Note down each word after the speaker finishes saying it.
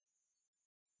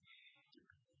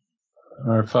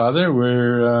our Father,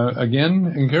 we're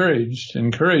again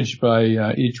encouraged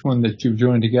by each one that you've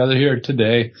joined together here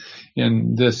today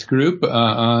in this group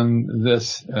on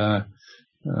this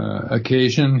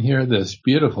occasion here, this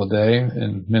beautiful day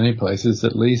in many places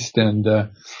at least, and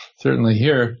certainly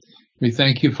here. We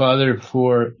thank you, Father,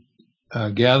 for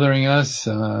gathering us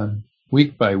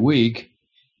week by week,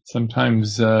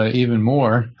 sometimes even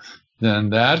more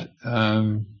than that,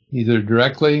 either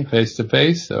directly,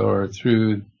 face-to-face, or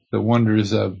through the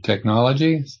wonders of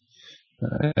technology.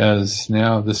 As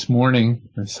now this morning,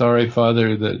 I'm sorry,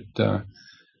 Father, that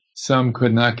some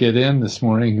could not get in this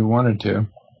morning who wanted to.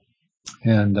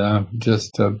 And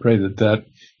just pray that that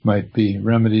might be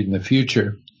remedied in the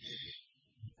future.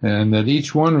 And that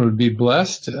each one would be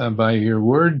blessed by your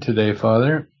word today,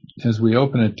 Father, as we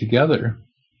open it together.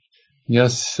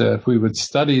 Yes, if we would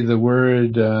study the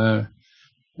word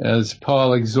as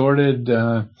Paul exhorted,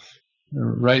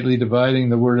 rightly dividing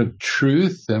the word of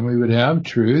truth, then we would have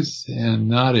truth and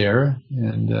not error,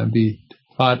 and be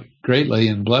taught greatly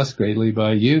and blessed greatly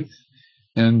by you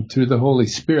and through the Holy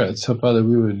Spirit. So, Father,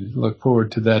 we would look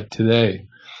forward to that today.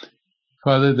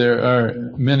 Father, there are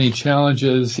many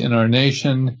challenges in our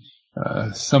nation.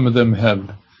 Some of them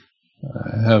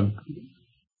have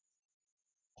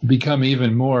become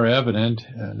even more evident.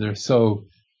 They're so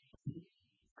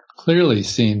clearly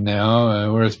seen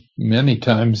now, whereas many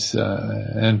times,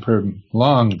 and for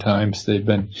long times, they've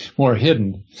been more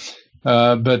hidden.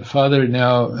 But Father,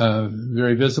 now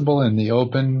very visible in the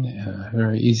open,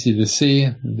 very easy to see.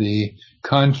 The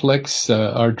conflicts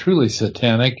are truly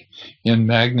satanic in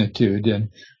magnitude. And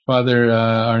Father,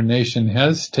 our nation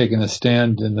has taken a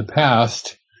stand in the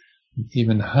past,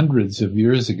 even hundreds of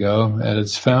years ago at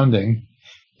its founding,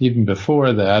 even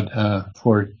before that,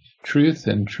 for truth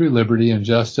and true liberty and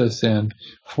justice, and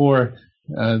for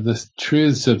the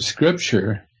truths of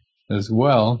Scripture as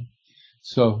well.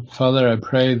 So, Father, I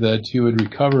pray that you would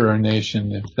recover our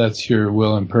nation if that's your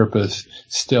will and purpose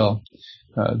still,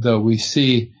 though we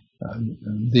see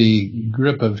the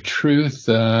grip of truth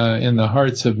in the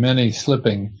hearts of many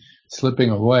slipping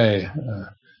away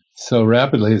so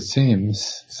rapidly it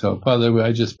seems. So, Father,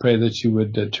 I just pray that you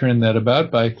would turn that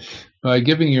about by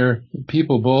giving your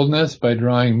people boldness, by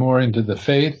drawing more into the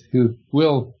faith, who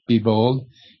will be bold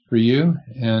for you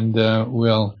and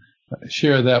will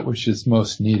share that which is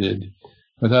most needed.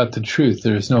 Without the truth,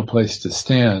 there is no place to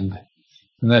stand.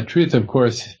 And that truth, of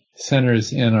course,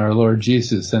 centers in our Lord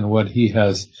Jesus and what he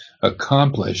has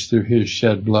accomplished through his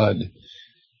shed blood.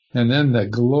 And then the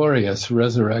glorious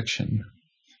resurrection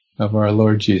of our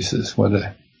Lord Jesus. What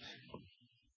a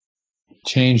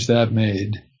change that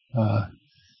made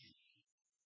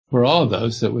for all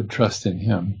those that would trust in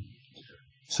him.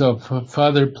 So,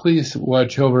 Father, please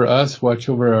watch over us, watch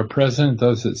over our president,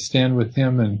 those that stand with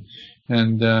him,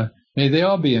 and may they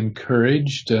all be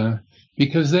encouraged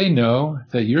because they know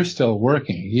that you're still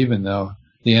working, even though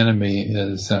the enemy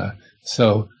is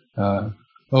so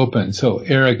open, so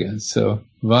arrogant, so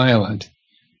violent,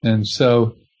 and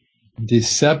so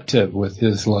deceptive with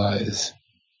his lies.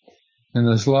 And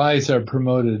those lies are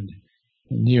promoted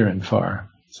near and far.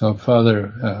 So,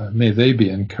 Father, may they be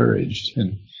encouraged,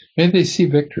 and may they see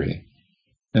victory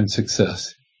and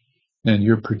success and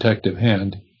your protective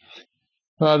hand.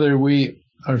 Father, we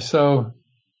are so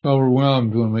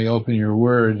overwhelmed when we open your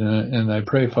word, and I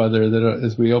pray, Father, that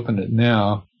as we open it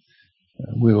now,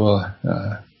 we will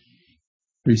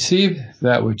receive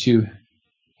that which you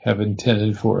have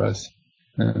intended for us,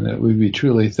 and that we be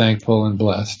truly thankful and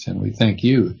blessed. And we thank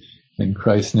you in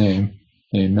Christ's name.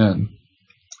 Amen.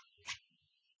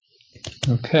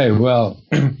 Okay, well,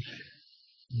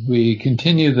 we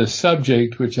continue the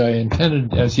subject which I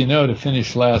intended, as you know, to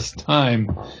finish last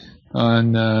time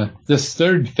on this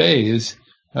third phase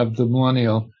of the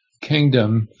Millennial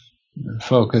Kingdom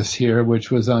focus here, which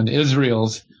was on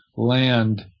Israel's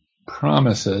land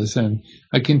promises. And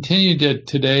I continued it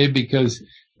today because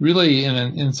really,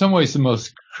 in some ways, the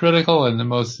most critical and the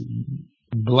most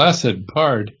blessed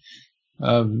part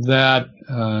of that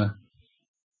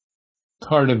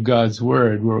part of God's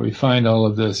Word, where we find all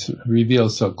of this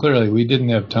revealed so clearly, we didn't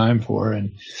have time for.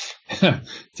 And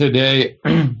today,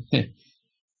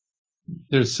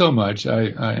 there's so much.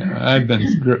 I've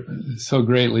been so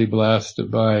greatly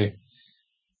blessed by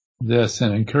this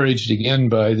and encouraged again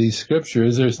by these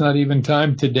scriptures. There's not even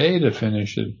time today to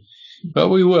finish it, but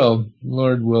we will,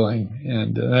 Lord willing.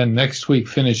 And then next week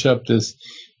finish up this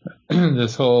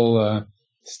this whole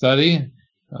study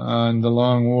on the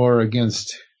long war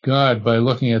against God by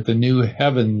looking at the new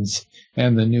heavens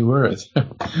and the new earth.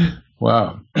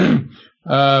 Wow.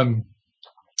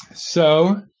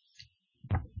 So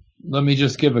let me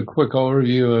just give a quick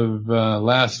overview of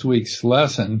last week's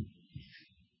lesson.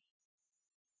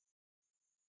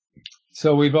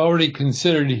 So we've already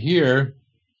considered here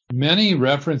many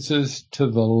references to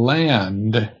the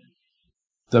land,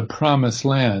 the promised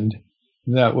land,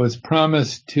 that was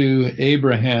promised to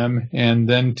Abraham and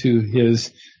then to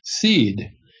his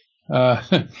seed.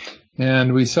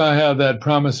 And we saw how that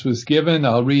promise was given.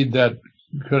 I'll read that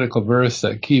critical verse,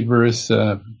 that key verse,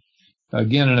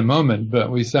 again in a moment,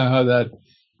 but we saw how that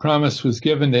promise was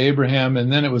given to Abraham, and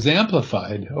then it was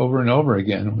amplified over and over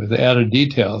again with added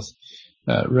details,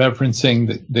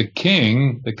 referencing the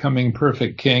king, the coming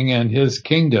perfect king, and his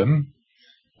kingdom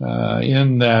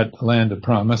in that land of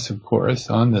promise, of course,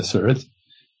 on this earth,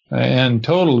 and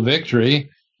total victory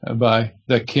by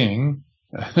the king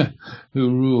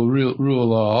who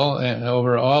rule all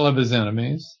over all of his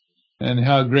enemies, and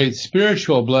how great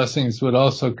spiritual blessings would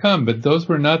also come. But those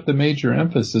were not the major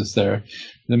emphasis there.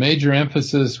 The major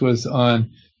emphasis was on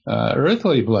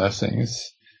earthly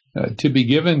blessings to be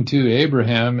given to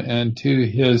Abraham and to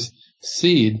his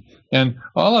seed. And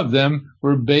all of them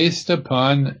were based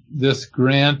upon this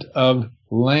grant of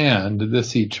land,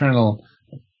 this eternal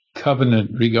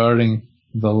covenant regarding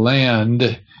the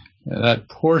land, that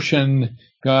portion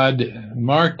God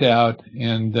marked out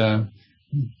and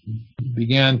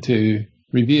began to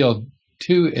reveal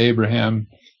to Abraham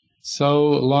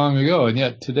so long ago. And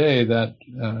yet today that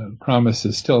promise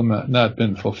has still not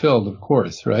been fulfilled, of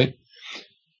course, right?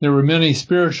 There were many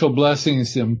spiritual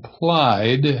blessings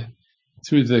implied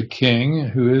through the king,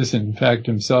 who is in fact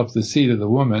himself the seed of the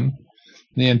woman.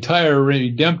 The entire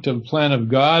redemptive plan of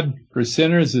God for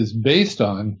sinners is based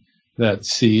on that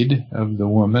seed of the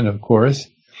woman, of course.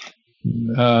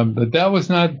 But that was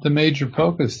not the major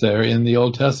focus there in the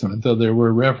Old Testament, though there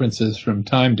were references from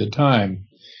time to time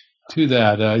to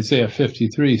that. Isaiah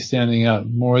 53 standing out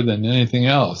more than anything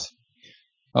else.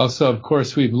 Also, of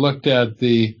course, we've looked at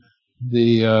the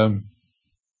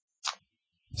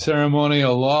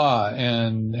ceremonial law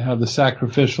and how the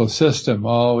sacrificial system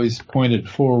always pointed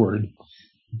forward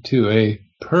to a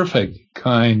perfect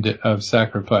kind of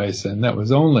sacrifice, and that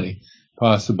was only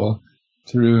possible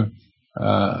through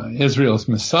Israel's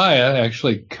Messiah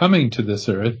actually coming to this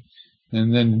earth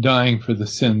and then dying for the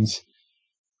sins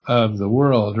of the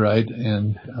world, right?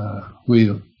 And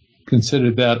we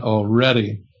considered that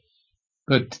already.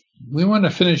 But we want to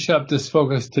finish up this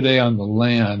focus today on the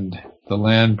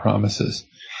land promises.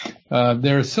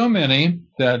 There are so many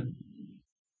that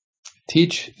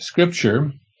teach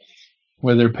Scripture,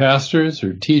 whether pastors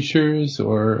or teachers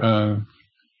or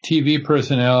TV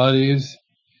personalities,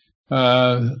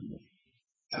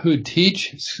 who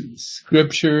teach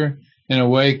Scripture in a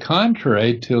way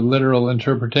contrary to literal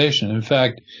interpretation. In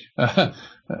fact,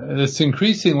 it's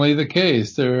increasingly the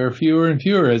case. There are fewer and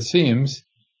fewer, it seems.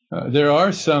 There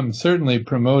are some certainly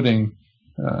promoting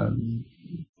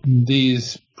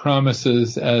these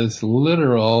promises as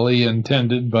literally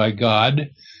intended by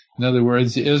God. In other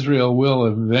words, Israel will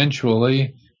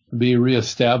eventually be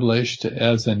reestablished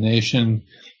as a nation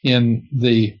in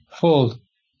the full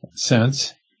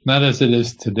sense, not as it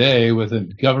is today with a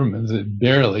government that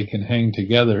barely can hang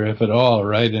together, if at all,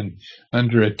 right, and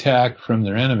under attack from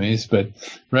their enemies, but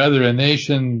rather a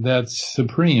nation that's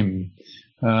supreme,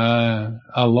 a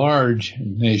large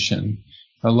nation,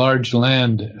 a large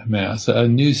land mass, a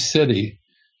new city,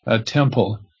 a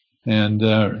temple, and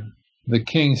the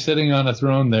king sitting on a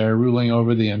throne there ruling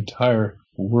over the entire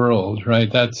world,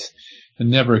 right? That's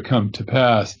never come to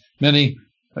pass. Many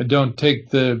don't take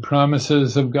the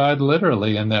promises of God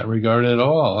literally in that regard at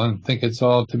all and think it's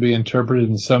all to be interpreted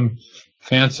in some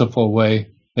fanciful way.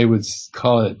 They would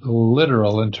call it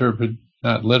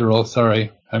not literal,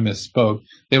 sorry, I misspoke.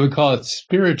 They would call it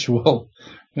spiritual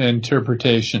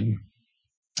interpretation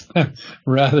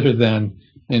rather than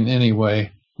in any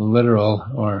way literal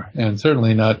and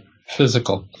certainly not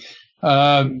physical.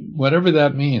 Whatever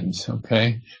that means,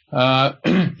 okay?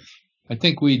 I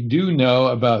think we do know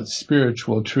about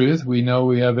spiritual truth. We know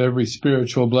we have every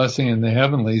spiritual blessing in the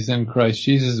heavenlies in Christ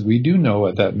Jesus. We do know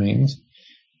what that means,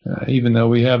 even though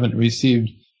we haven't received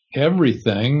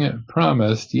everything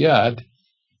promised yet,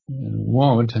 and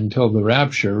won't until the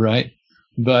rapture, right?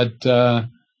 But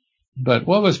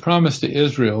what was promised to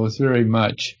Israel was very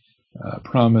much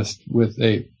promised with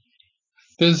a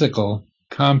physical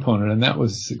component, and that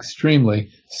was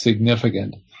extremely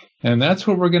significant. And that's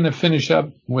what we're going to finish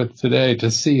up with today to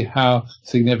see how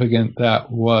significant that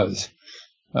was.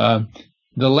 The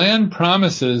land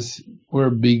promises were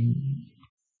begun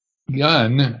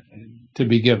to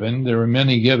be given. There were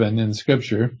many given in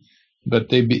Scripture, but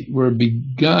they were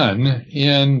begun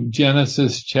in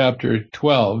Genesis chapter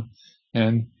 12.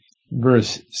 And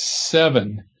verse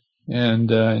 7.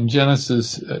 And in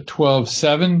Genesis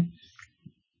 12:7,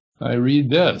 I read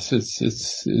this.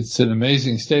 It's an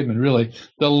amazing statement, really.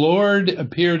 The Lord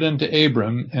appeared unto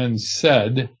Abram and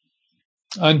said,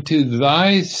 unto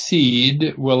thy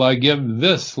seed will I give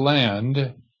this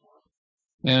land,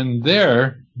 and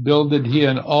there builded he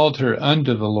an altar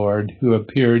unto the Lord who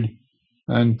appeared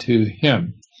unto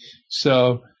him.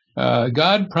 So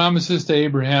God promises to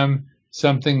Abraham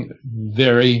something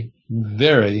very,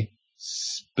 very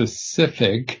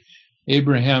specific.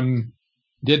 Abraham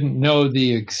didn't know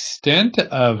the extent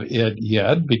of it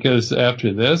yet, because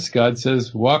after this, God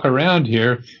says, walk around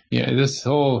here. This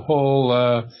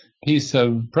whole piece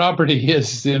of property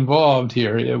is involved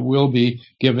here. It will be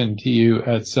given to you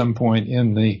at some point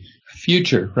in the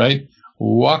future, right?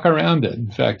 Walk around it. In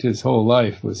fact, his whole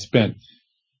life was spent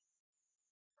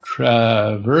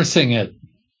traversing it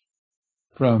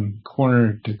from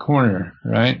corner to corner,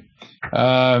 right?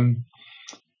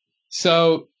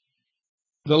 So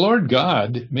the Lord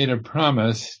God made a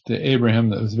promise to Abraham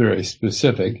that was very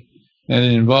specific, and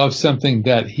it involved something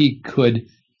that he could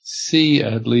see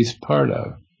at least part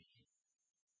of.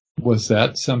 Was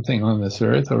that something on this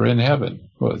earth or in heaven?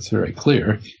 Well, it's very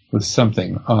clear. It was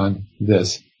something on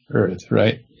this earth,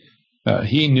 right?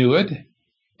 He knew it.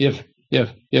 If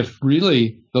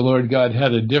really the Lord God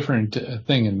had a different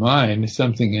thing in mind,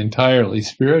 something entirely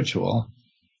spiritual,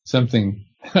 something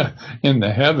in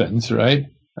the heavens, right?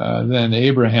 Then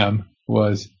Abraham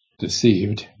was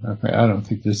deceived. Okay, I don't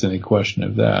think there's any question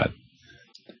of that.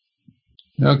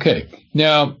 Okay,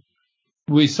 now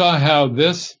we saw how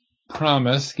this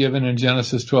promise given in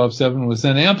Genesis 12:7 was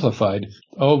then amplified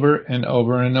over and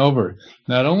over and over,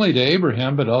 not only to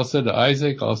Abraham, but also to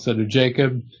Isaac, also to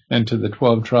Jacob, and to the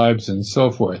 12 tribes and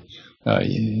so forth.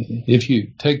 If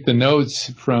you take the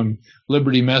notes from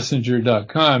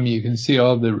libertymessenger.com, you can see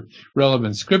all the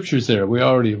relevant scriptures there. We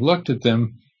already looked at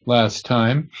them last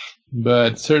time,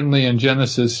 but certainly in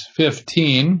Genesis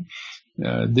 15,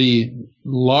 the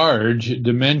large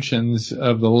dimensions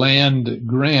of the land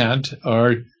grant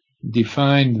are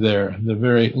defined there, the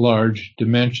very large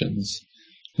dimensions.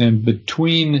 And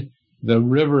between the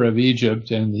river of Egypt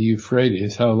and the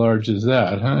Euphrates, how large is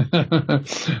that? Huh?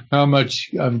 How much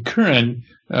of current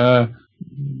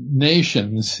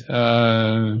nations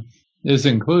is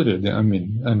included? I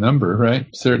mean, a number, right?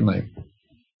 Certainly.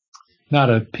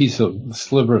 Not a piece of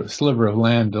sliver of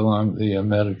land along the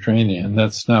Mediterranean.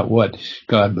 That's not what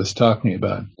God was talking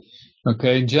about.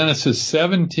 Okay, Genesis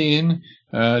 17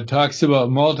 talks about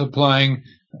multiplying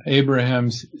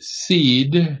Abraham's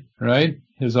seed, right,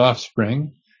 his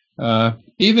offspring,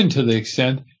 even to the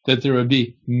extent that there would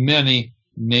be many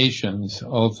nations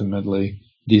ultimately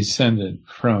descended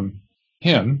from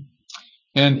him.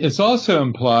 And it's also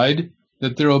implied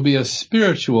that there will be a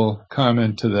spiritual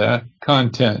content to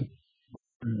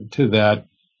that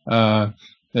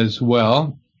as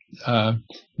well,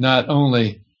 not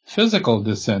only physical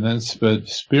descendants, but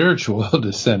spiritual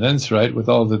descendants, right, with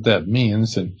all that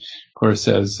means. And of course,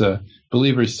 as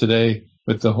believers today,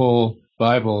 with the whole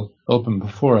Bible open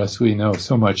before us, we know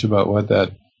so much about what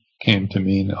that came to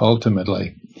mean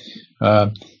ultimately.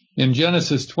 In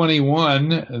Genesis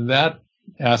 21, that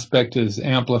aspect is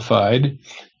amplified,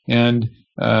 and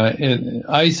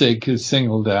Isaac is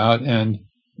singled out, and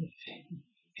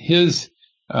his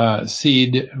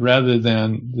seed, rather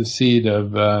than the seed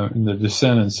of the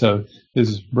descendants of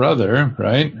his brother,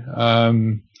 right,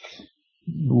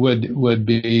 would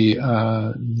be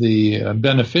the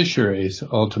beneficiaries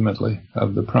ultimately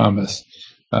of the promise.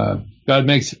 God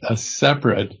makes a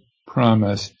separate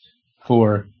promise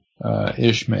for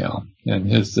Ishmael and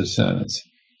his descendants,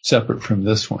 separate from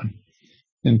this one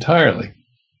entirely.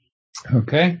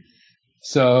 Okay?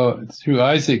 So through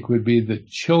Isaac would be the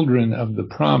children of the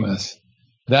promise.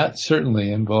 That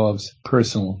certainly involves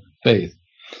personal faith.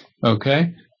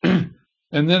 Okay? And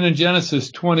then in Genesis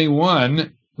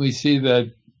 21, we see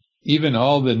that even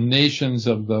all the nations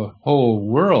of the whole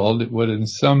world would in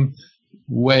some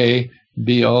way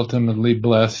be ultimately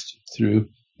blessed through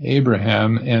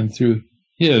Abraham and through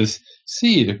his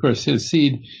seed. Of course, his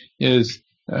seed is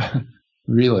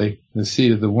really the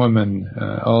seed of the woman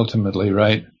ultimately,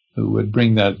 right? Who would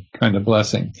bring that kind of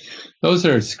blessing. Those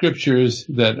are scriptures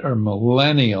that are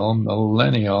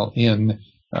millennial in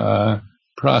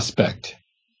prospect.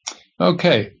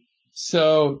 Okay,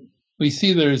 so we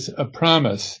see there's a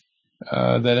promise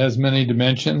that has many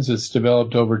dimensions. It's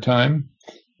developed over time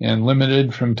and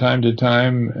limited from time to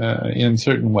time in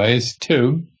certain ways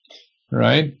too,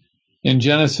 right? In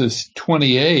Genesis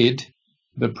 28,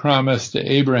 the promise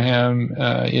to Abraham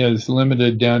is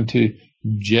limited down to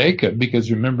Jacob,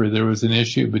 because remember, there was an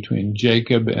issue between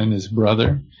Jacob and his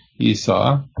brother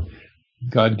Esau.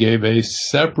 God gave a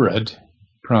separate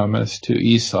promise to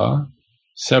Esau,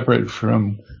 separate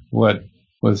from what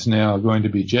was now going to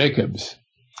be Jacob's.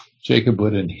 Jacob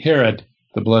would inherit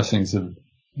the blessings of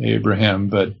Abraham,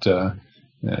 but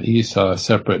Esau, a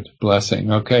separate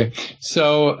blessing. Okay,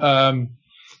 so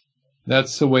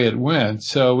that's the way it went.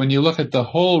 So when you look at the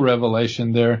whole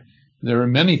Revelation, there are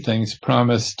many things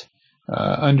promised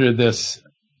under this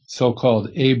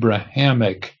so-called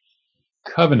Abrahamic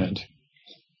covenant.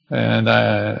 And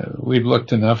we've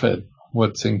looked enough at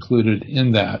what's included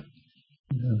in that.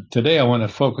 Today I want to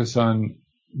focus on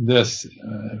this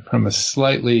from a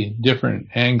slightly different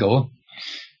angle,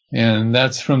 and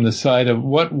that's from the side of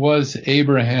what was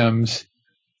Abraham's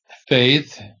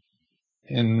faith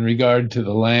in regard to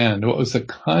the land? What was the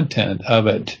content of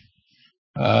it?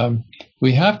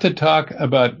 We have to talk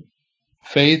about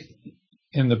faith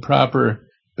in the proper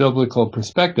biblical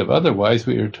perspective. Otherwise,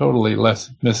 we are totally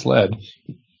misled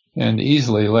and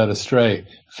easily led astray.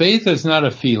 Faith is not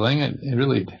a feeling. It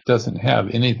really doesn't have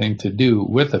anything to do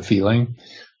with a feeling.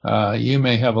 You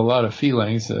may have a lot of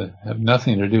feelings that have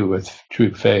nothing to do with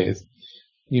true faith.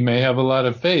 You may have a lot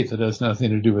of faith that has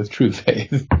nothing to do with true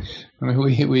faith. I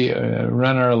mean, we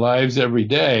run our lives every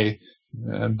day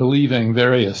believing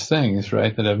various things,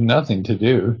 right, that have nothing to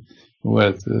do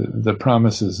with the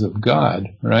promises of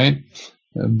God, right?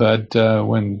 But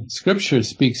when Scripture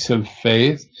speaks of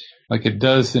faith, like it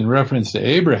does in reference to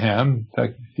Abraham, in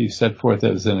fact, he's set forth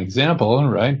as an example,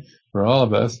 right, for all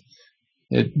of us,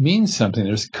 it means something.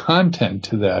 There's content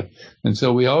to that. And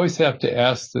so we always have to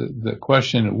ask the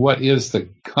question, what is the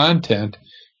content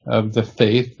of the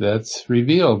faith that's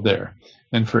revealed there?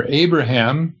 And for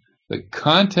Abraham, the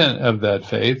content of that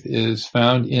faith is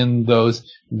found in those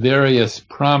various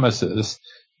promises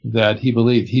that he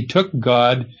believed. He took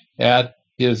God at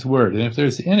his word. And if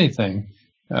there's anything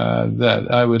that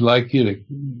I would like you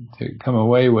to come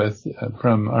away with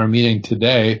from our meeting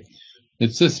today,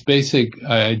 it's this basic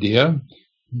idea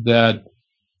that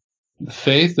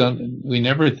faith, we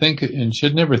never think and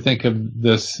should never think of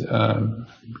this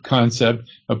concept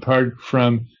apart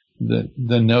from the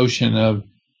notion of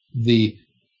the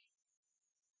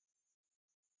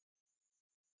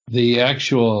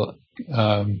actual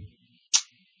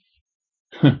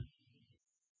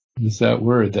is that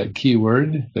word, that key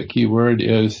word? The key word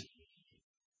is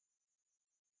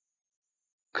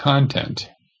content.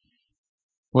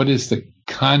 What is the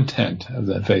content of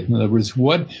that faith? In other words,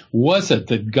 what was it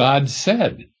that God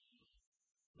said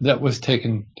that was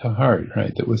taken to heart,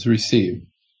 right, that was received?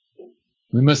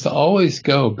 We must always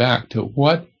go back to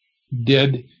what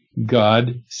did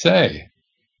God say?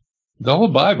 The whole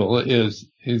Bible is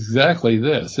exactly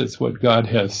this. It's what God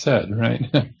has said,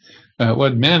 right?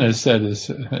 What man has said is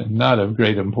not of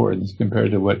great importance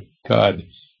compared to what God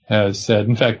has said.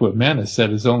 In fact, what man has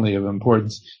said is only of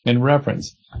importance in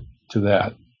reference to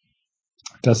that.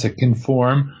 Does it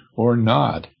conform or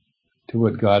not to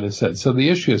what God has said? So the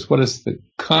issue is, what is the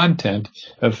content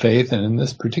of faith? And in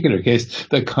this particular case,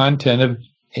 the content of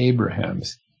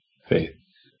Abraham's faith.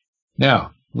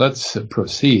 Now, let's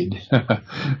proceed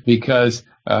because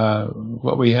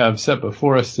what we have set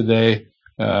before us today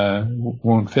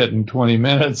won't fit in 20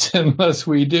 minutes unless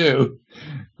we do.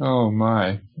 Oh,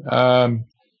 my.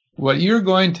 What you're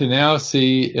going to now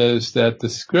see is that the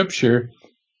Scripture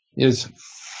is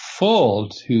full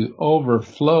to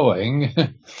overflowing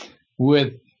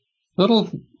with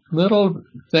little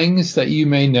things that you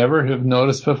may never have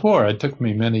noticed before. It took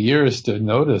me many years to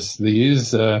notice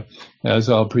these, as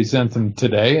I'll present them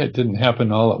today. It didn't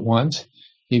happen all at once.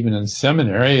 Even in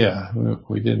seminary,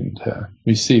 we didn't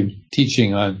receive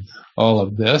teaching on all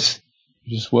of this.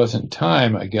 It just wasn't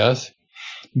time, I guess.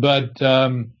 But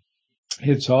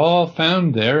it's all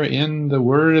found there in the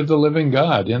Word of the living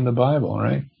God, in the Bible,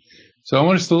 right? So I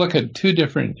want us to look at two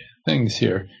different things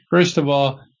here. First of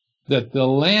all, that the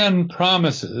land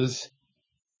promises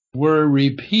were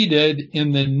repeated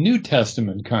in the New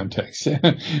Testament context.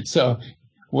 So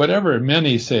whatever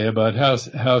many say about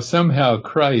how somehow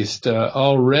Christ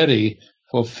already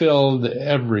fulfilled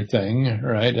everything,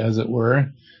 right, as it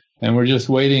were, and we're just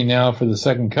waiting now for the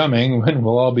second coming when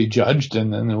we'll all be judged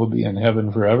and then we'll be in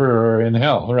heaven forever or in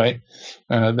hell, right?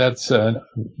 That's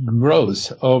gross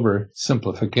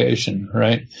oversimplification,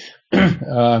 right?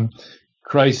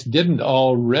 Christ didn't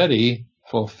already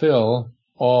fulfill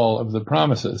all of the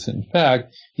promises. In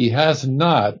fact, he has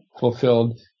not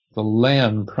fulfilled the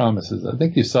land promises. I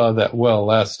think you saw that well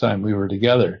last time we were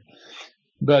together.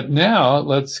 But now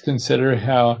let's consider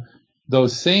how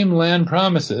those same land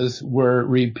promises were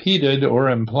repeated or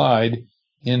implied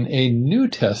in a New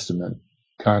Testament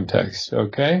context,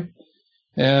 okay?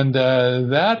 And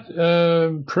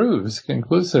that proves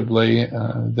conclusively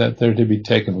that they're to be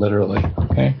taken literally,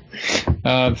 okay?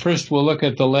 First, we'll look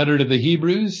at the letter to the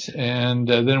Hebrews, and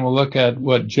then we'll look at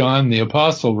what John the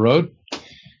Apostle wrote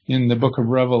in the book of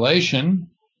Revelation.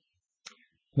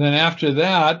 Then after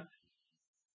that,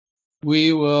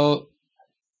 we will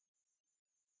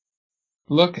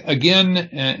look again,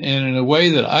 and in a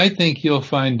way that I think you'll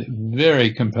find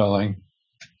very compelling,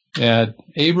 at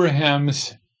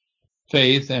Abraham's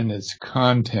faith and its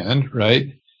content,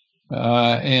 right?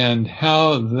 And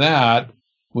how that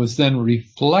was then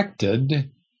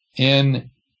reflected in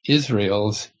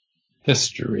Israel's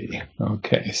history.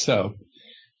 Okay, so,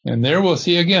 and there we'll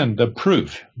see again the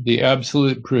proof, the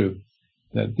absolute proof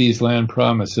that these land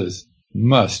promises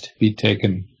must be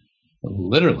taken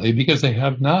literally because they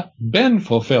have not been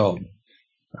fulfilled.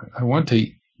 I want to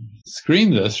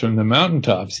scream this from the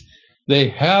mountaintops. They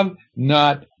have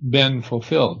not been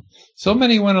fulfilled. So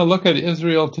many want to look at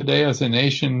Israel today as a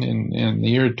nation in the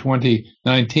year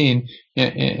 2019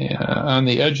 on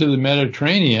the edge of the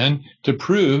Mediterranean to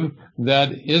prove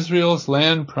that Israel's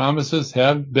land promises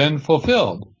have been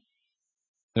fulfilled.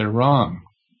 They're wrong.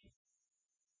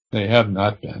 They have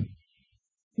not been.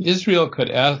 Israel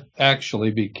could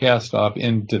actually be cast off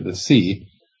into the sea,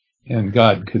 and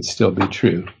God could still be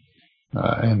true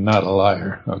and not a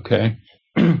liar, okay?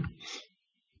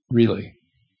 Really.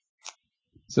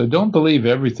 So don't believe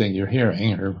everything you're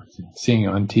hearing or seeing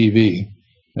on TV,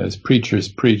 as preachers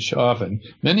preach often.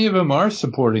 Many of them are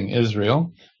supporting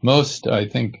Israel. Most, I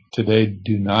think, today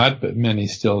do not, but many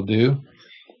still do.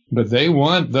 But they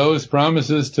want those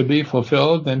promises to be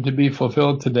fulfilled and to be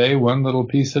fulfilled today, one little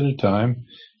piece at a time,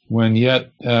 when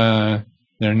yet they're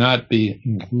not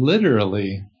being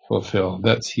literally fulfilled.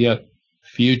 That's yet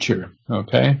future,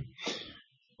 okay?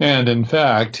 And in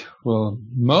fact, will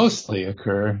mostly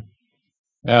occur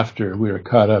after we are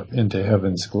caught up into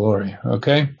heaven's glory,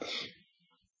 okay?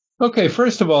 Okay,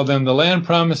 first of all, then, the land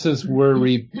promises were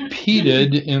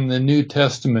repeated in the New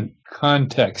Testament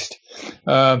context.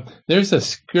 There's a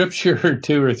scripture or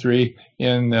two or three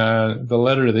in the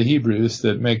letter to the Hebrews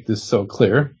that make this so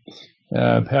clear.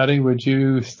 Patty, would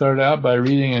you start out by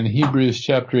reading in Hebrews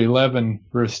chapter 11,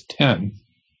 verse 10?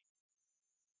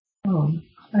 Oh,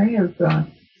 I have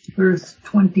verse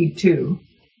 22.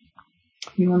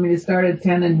 You want me to start at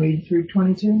 10 and read through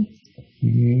 22?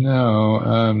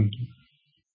 No.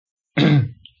 I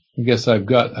guess I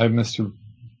must have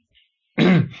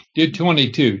do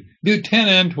 22. Do 10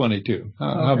 and 22.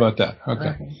 How about that?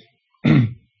 Okay.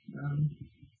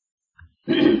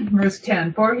 Verse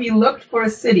 10, for he looked for a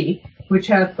city which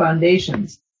hath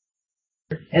foundations,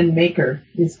 and maker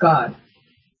is God.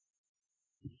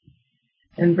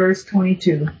 And verse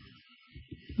 22,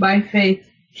 by faith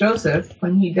Joseph,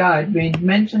 when he died, made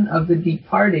mention of the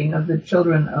departing of the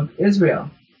children of Israel,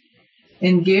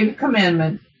 and gave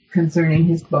commandment concerning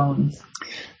his bones.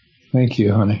 Thank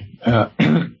you, honey.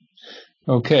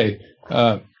 Okay.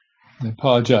 I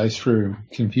apologize for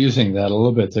confusing that a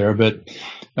little bit there, but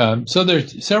so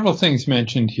there's several things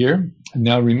mentioned here.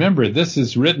 Now remember, this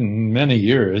is written many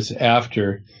years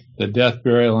after the death,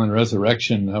 burial, and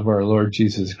resurrection of our Lord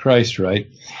Jesus Christ, right?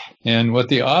 And what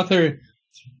the author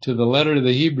to the letter to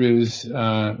the Hebrews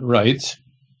writes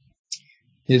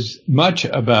is much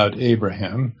about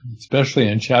Abraham, especially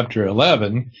in chapter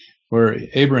 11, where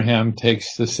Abraham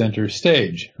takes the center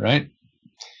stage, right?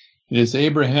 It is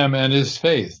Abraham and his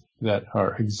faith that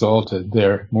are exalted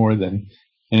there more than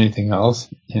anything else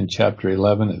in chapter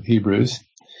 11 of Hebrews,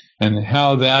 and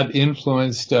how that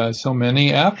influenced so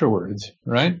many afterwards,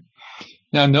 right?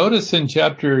 Now notice in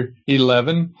chapter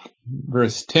 11,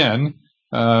 verse 10,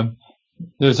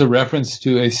 there's a reference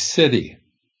to a city,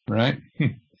 right?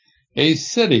 A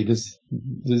city.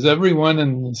 Does everyone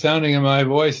in the sounding of my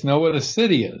voice know what a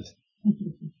city is?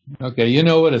 Okay, you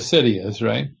know what a city is,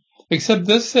 right? Except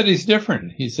this city's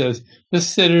different. He says this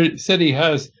city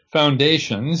has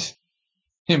foundations,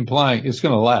 implying it's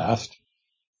going to last.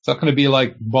 It's not going to be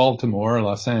like Baltimore or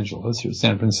Los Angeles or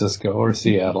San Francisco or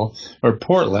Seattle or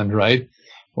Portland, right?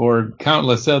 Or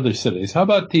countless other cities. How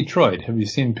about Detroit? Have you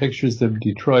seen pictures of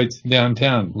Detroit's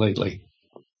downtown lately?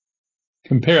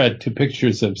 Compare it to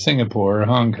pictures of Singapore or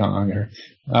Hong Kong or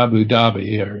Abu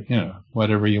Dhabi or,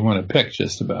 whatever you want to pick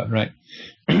just about, right?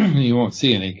 You won't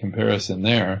see any comparison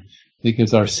there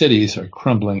because our cities are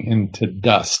crumbling into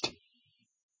dust.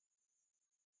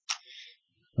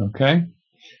 Okay?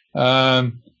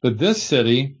 But this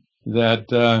city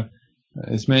that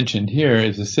is mentioned here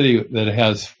is a city that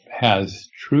has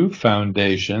true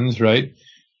foundations, right?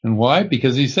 And why?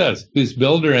 Because he says, whose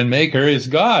builder and maker is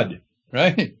God,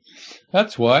 right?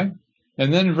 That's why.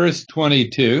 And then verse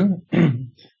 22,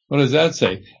 what does that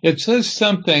say? It says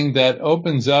something that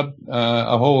opens up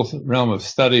a whole realm of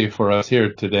study for us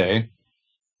here today.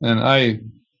 And I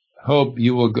hope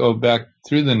you will go back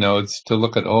through the notes to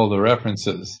look at all the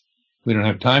references. We don't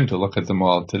have time to look at them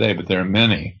all today, but there are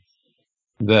many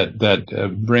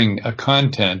that bring a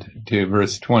content to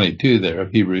verse 22 there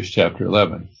of Hebrews chapter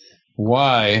 11.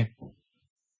 Why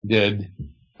did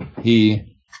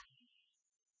he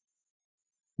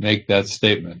make that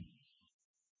statement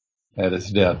at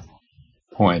his death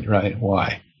point, right?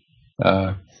 Why?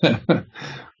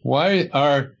 Why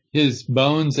are his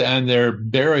bones and their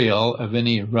burial of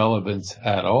any relevance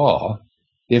at all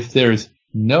if there's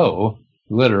no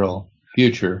literal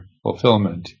future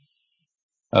fulfillment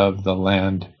of the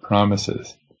land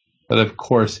promises? But of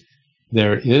course,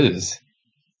 there is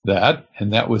that,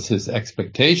 and that was his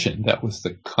expectation. That was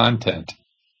the content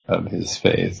of his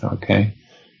faith, okay?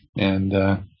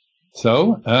 And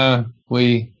so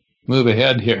we move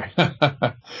ahead here.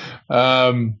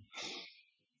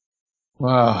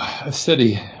 Wow, a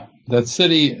city. That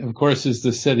city, of course, is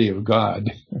the city of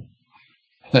God.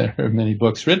 There are many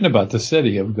books written about the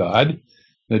city of God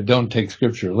that don't take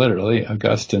Scripture literally.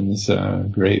 Augustine's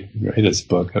greatest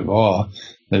book of all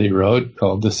that he wrote,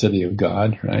 called The City of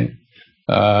God, right?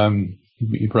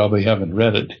 You probably haven't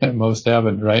read it. Most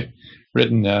haven't, right?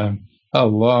 Written a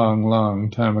long, long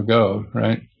time ago,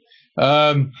 right?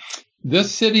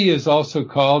 This city is also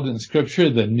called in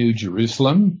Scripture the New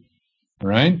Jerusalem,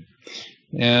 right?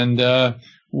 And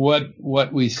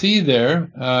what we see there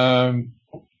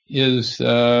is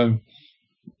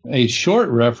a short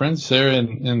reference there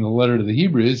in the letter to the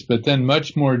Hebrews, but then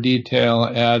much more detail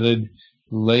added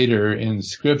later in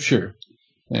Scripture.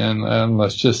 And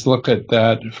let's just look at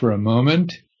that for a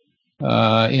moment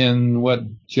in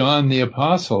what John the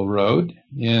Apostle wrote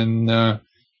in the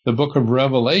book of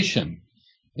Revelation.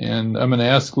 And I'm going to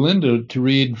ask Linda to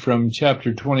read from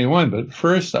chapter 21, but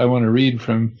first I want to read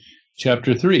from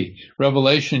chapter 3,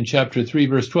 Revelation chapter 3,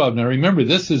 verse 12. Now remember,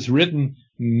 this is written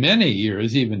many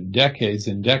years, even decades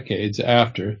and decades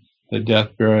after the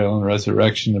death, burial, and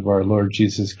resurrection of our Lord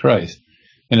Jesus Christ.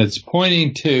 And it's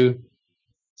pointing to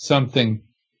something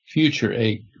future,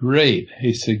 a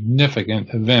significant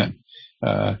event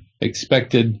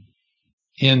expected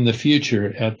in the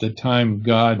future at the time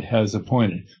God has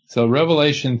appointed. So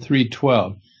Revelation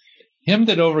 3:12, him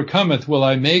that overcometh will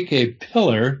I make a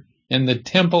pillar in the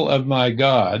temple of my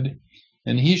God,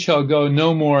 and he shall go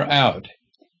no more out.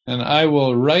 And I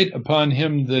will write upon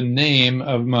him the name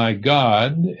of my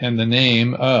God and the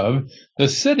name of the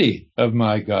city of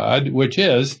my God, which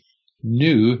is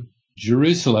New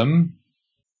Jerusalem,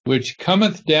 which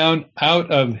cometh down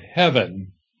out of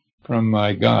heaven from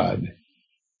my God.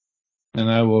 And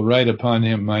I will write upon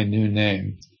him my new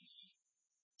name.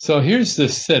 So here's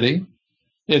this city.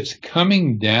 It's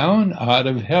coming down out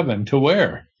of heaven to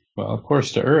where? Well, of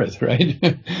course, to earth, right?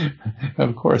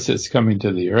 Of course, it's coming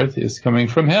to the earth. It's coming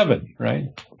from heaven, right?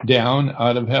 Down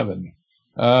out of heaven.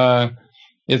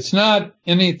 It's not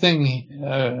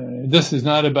anything, this is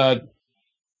not about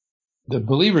the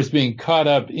believers being caught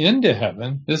up into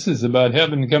heaven. This is about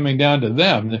heaven coming down to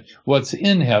them. What's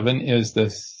in heaven is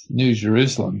this New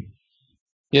Jerusalem.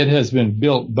 It has been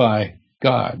built by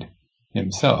God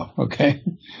himself, okay?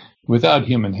 Without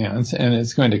human hands, and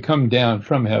it's going to come down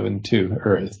from heaven to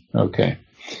earth. Okay.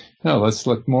 Now let's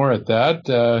look more at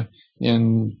that.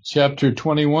 In chapter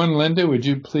 21, Linda, would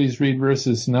you please read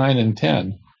verses 9 and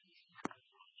 10?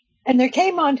 And there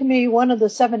came unto me one of the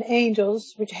 7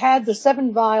 angels, which had the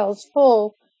 7 vials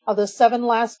full of the 7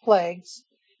 last plagues,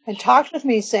 and talked with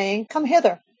me, saying, Come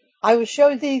hither, I will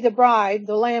show thee the bride,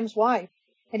 the Lamb's wife.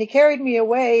 And he carried me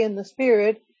away in the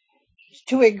spirit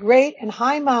to a great and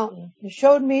high mountain, and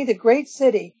showed me the great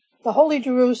city, the holy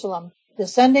Jerusalem,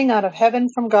 descending out of heaven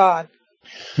from God.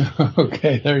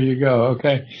 Okay, there you go.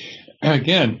 Okay.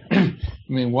 Again, I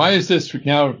mean, why is this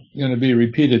now going to be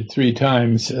repeated 3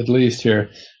 times at least here?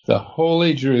 The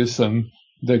holy Jerusalem,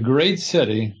 the great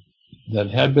city that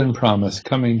had been promised,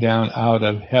 coming down out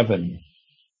of heaven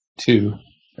to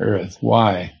earth.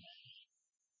 Why?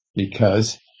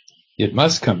 Because it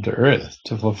must come to earth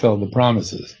to fulfill the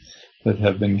promises that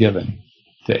have been given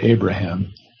to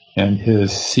Abraham and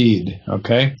his seed,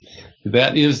 okay?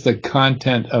 That is the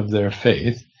content of their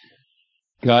faith.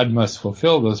 God must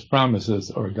fulfill those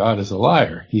promises or God is a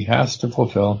liar. He has to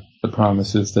fulfill the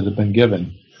promises that have been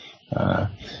given.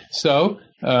 So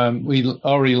we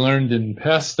already learned in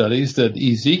past studies that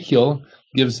Ezekiel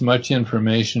gives much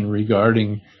information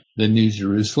regarding the New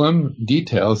Jerusalem,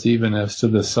 details even as to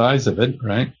the size of it,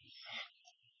 right?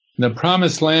 The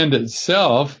promised land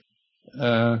itself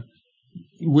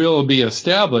will be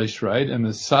established, right? And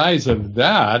the size of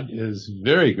that is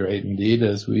very great indeed,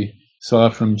 as we saw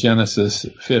from Genesis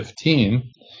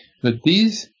 15. But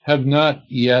these have not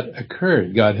yet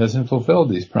occurred. God hasn't fulfilled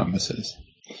these promises.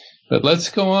 But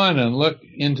let's go on and look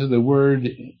into the Word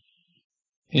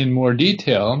in more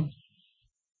detail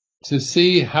to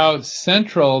see how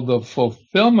central the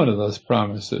fulfillment of those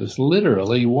promises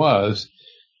literally was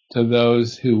to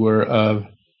those who were of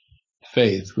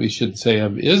faith. We should say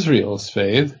of Israel's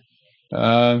faith,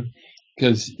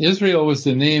 because Israel was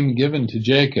the name given to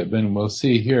Jacob, and we'll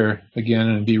see here again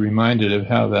and be reminded of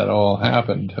how that all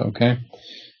happened, okay?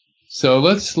 So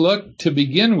let's look to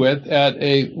begin with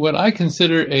at what I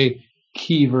consider a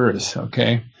key verse,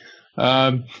 okay?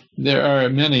 There are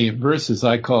many verses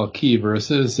I call key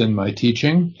verses in my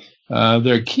teaching.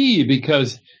 They're key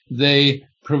because they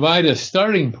provide a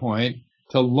starting point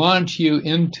to launch you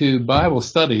into Bible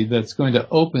study that's going to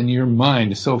open your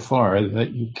mind so far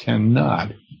that you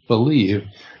cannot believe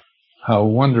how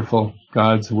wonderful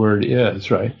God's Word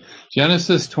is, right?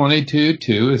 Genesis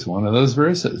 22:2 is one of those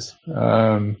verses.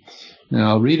 And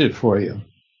I'll read it for you.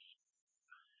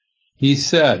 He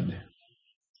said,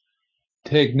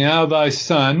 "Take now thy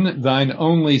son, thine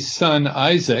only son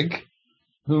Isaac,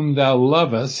 whom thou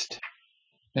lovest,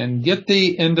 and get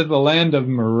thee into the land of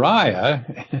Moriah,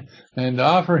 and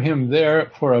offer him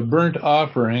there for a burnt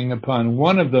offering upon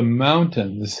one of the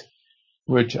mountains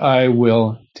which I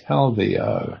will tell thee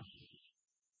of."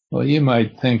 Well, you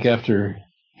might think after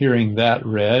hearing that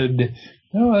read,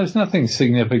 oh, there's nothing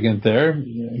significant there,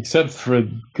 except for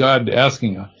God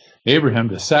asking Abraham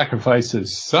to sacrifice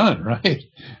his son, right?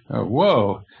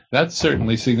 Whoa, that's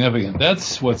certainly significant.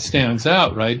 That's what stands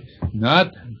out, right?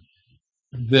 Not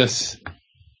this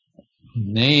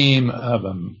name of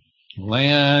a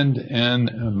land and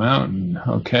a mountain,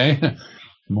 okay?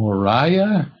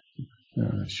 Moriah?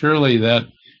 Surely that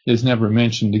is never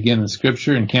mentioned again in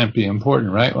Scripture and can't be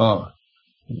important, right? Well,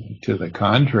 to the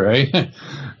contrary.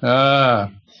 To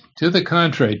the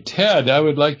contrary. Ted, I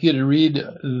would like you to read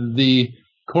the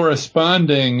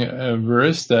corresponding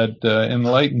verse that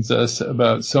enlightens us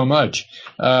about so much.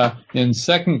 In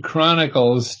 2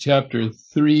 Chronicles chapter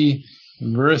 3,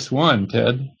 verse 1,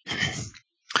 Ted.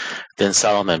 Then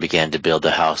Solomon began to build the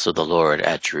house of the Lord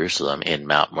at Jerusalem in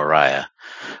Mount Moriah,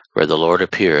 where the Lord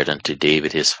appeared unto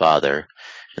David his father,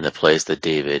 in the place that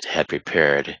David had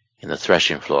prepared in the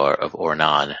threshing floor of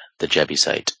Ornan the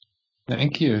Jebusite.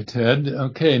 Thank you, Ted.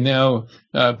 Okay, now,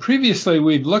 previously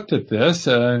we've looked at this.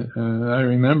 I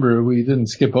remember we didn't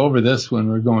skip over this when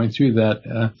we were going through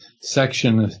that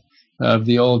section of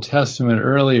the Old Testament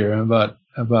earlier,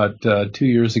 about 2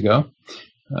 years ago,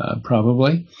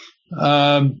 probably.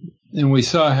 And we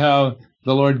saw how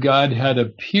the Lord God had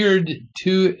appeared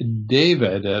to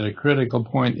David at a critical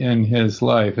point in his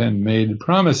life and made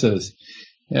promises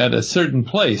at a certain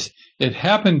place. It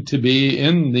happened to be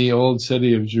in the old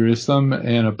city of Jerusalem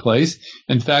in a place.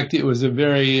 In fact, it was a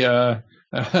very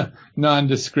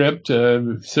nondescript,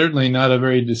 certainly not a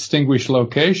very distinguished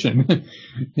location.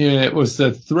 It was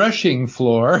the threshing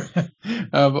floor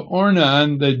of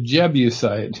Ornan the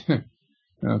Jebusite.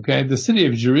 Okay, the city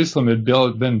of Jerusalem had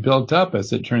been built up,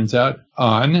 as it turns out,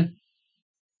 on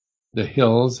the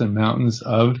hills and mountains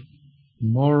of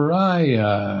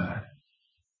Moriah.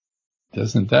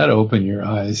 Doesn't that open your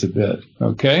eyes a bit?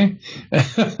 Okay.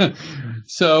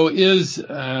 So is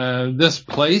this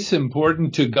place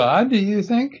important to God, do you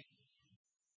think?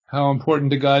 How important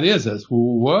to God is this?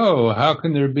 Whoa, how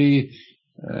can there be,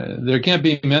 there can't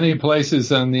be many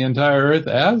places on the entire earth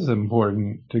as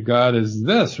important to God as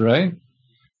this, right?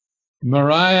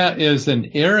 Moriah is an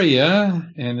area,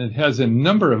 and it has a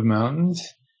number of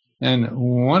mountains, and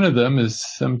one of them is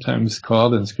sometimes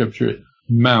called in Scripture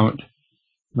Mount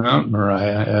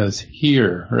Moriah, as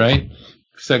here, right?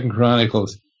 2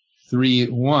 Chronicles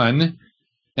 3:1.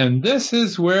 And this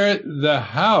is where the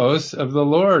house of the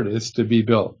Lord is to be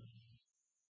built,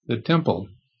 the temple,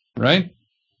 right?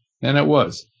 And it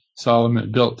was.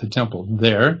 Solomon built the temple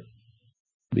there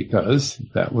because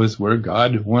that was where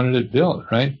God wanted it built,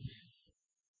 right?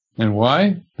 And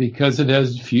why? Because it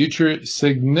has future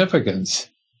significance,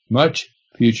 much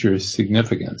future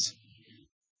significance.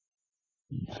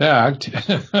 In fact,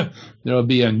 there'll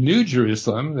be a new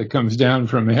Jerusalem that comes down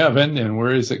from heaven, and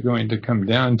where is it going to come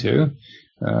down to?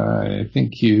 I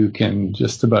think you can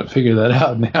just about figure that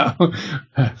out now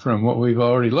from what we've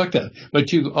already looked at.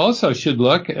 But you also should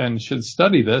look and should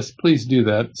study this. Please do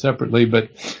that separately.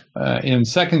 But in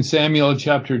 2 Samuel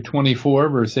chapter 24,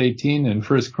 verse 18, and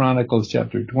 1 Chronicles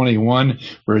chapter 21,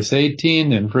 verse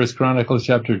 18, and 1 Chronicles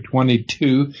chapter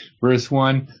 22, verse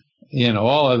 1, in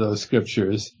all of those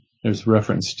scriptures, there's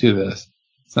reference to this.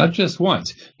 It's not just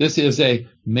once. This is a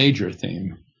major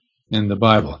theme in the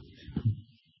Bible.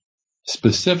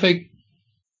 Specific,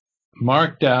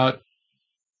 marked out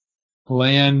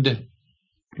land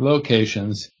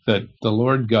locations that the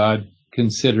Lord God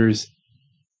considers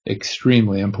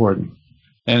extremely important,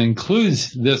 and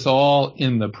includes this all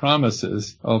in the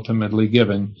promises ultimately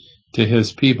given to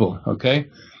his people. Okay?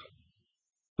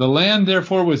 The land,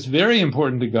 therefore, was very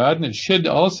important to God, and it should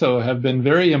also have been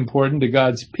very important to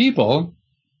God's people,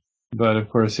 but of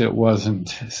course it wasn't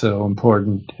so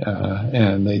important,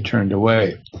 and they turned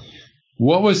away.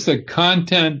 What was the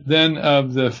content then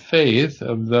of the faith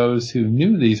of those who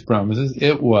knew these promises?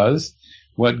 It was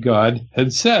what God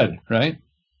had said, right?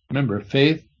 Remember,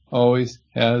 faith always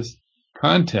has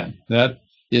content. That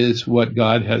is what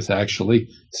God has actually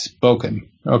spoken.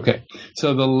 Okay,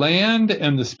 so the land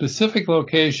and the specific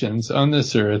locations on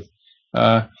this earth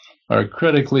are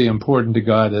critically important to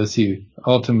God as he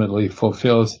ultimately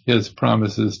fulfills his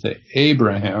promises to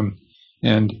Abraham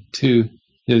and to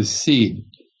his seed.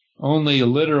 Only a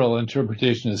literal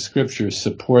interpretation of Scripture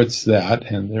supports that,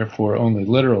 and therefore only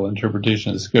literal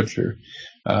interpretation of Scripture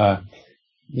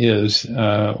is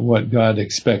what God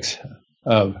expects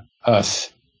of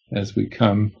us as we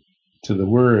come to the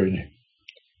Word,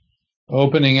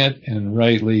 opening it and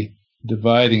rightly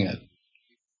dividing it.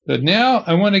 But now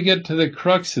I want to get to the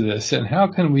crux of this, and how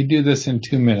can we do this in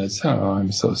 2 minutes? Oh,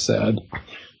 I'm so sad.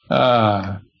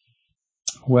 Well,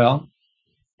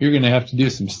 you're going to have to do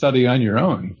some study on your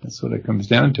own. That's what it comes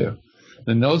down to.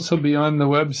 The notes will be on the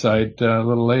website a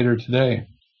little later today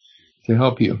to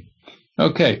help you.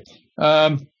 Okay.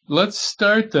 Let's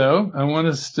start, though. I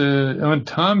want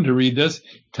Tom to read this.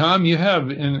 Tom, you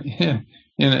have, in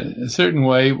a certain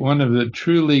way, one of the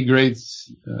truly great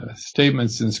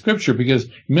statements in Scripture, because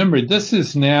remember, this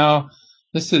is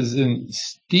in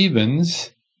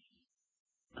Stephen's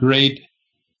great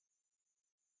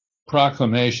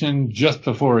proclamation just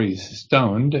before he's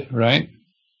stoned, right?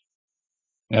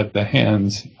 At the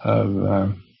hands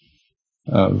of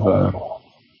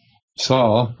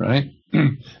Saul, right?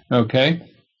 Okay.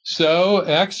 So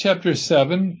Acts chapter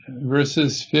 7,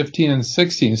 verses 15 and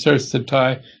 16 starts to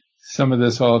tie some of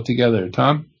this all together.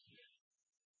 Tom?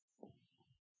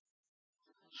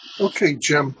 Okay,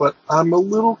 Jim, but I'm a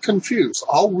little confused.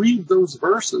 I'll read those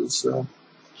verses.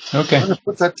 Okay. I'm going to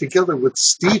put that together with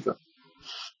Stephen.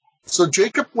 So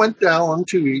Jacob went down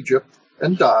to Egypt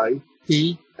and died,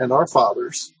 he and our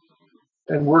fathers,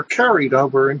 and were carried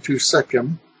over into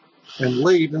Shechem and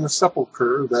laid in a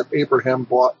sepulchre that Abraham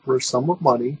bought for a sum of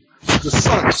money, the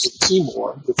sons of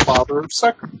Emor, the father of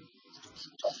Shechem.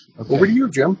 Okay. Over to you,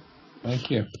 Jim. Thank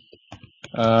you.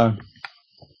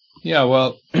 Yeah,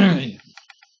 well,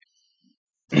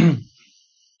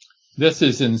 this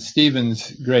is in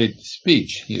Stephen's great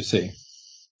speech, you see.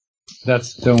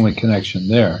 That's the only connection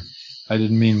there. I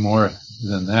didn't mean more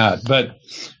than that.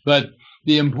 But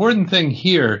the important thing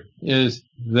here is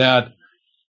that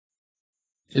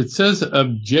it says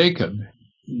of Jacob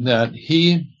that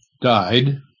he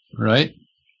died, right?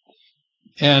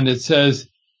 And it says,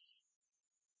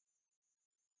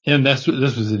 and this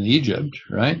was in Egypt,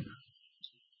 right?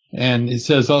 And it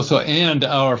says also, and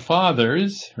our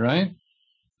fathers, right?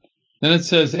 Then it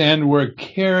says, and were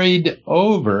carried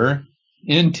over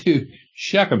into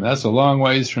Shechem. That's a long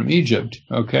ways from Egypt,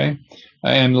 okay?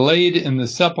 And laid in the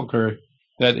sepulchre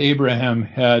that Abraham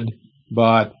had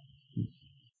bought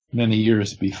many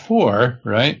years before,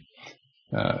 right?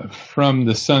 From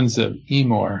the sons of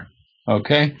Emor,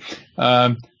 okay?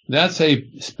 That's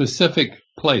a specific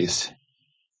place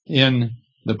in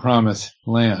the promised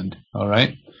land, all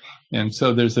right? And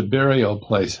so there's a burial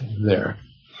place there.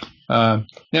 Now,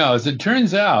 as it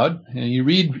turns out, you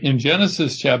read in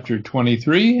Genesis chapter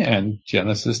 23 and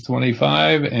Genesis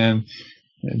 25 and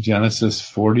Genesis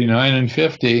 49 and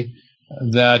 50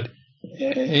 that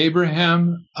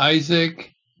Abraham,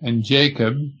 Isaac, and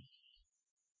Jacob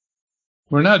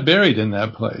were not buried in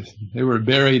that place. They were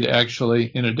buried actually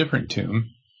in a different tomb.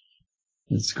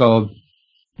 It's called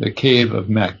the Cave of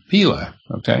Machpelah,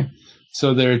 okay?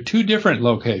 So there are two different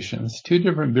locations, two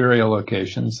different burial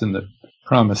locations in the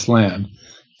Promised Land.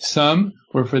 Some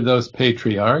were for those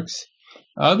patriarchs.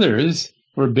 Others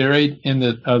were buried in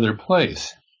the other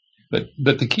place. But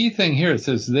the key thing here, it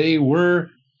says they were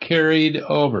carried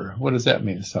over. What does that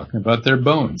mean? It's talking about their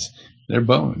bones. Their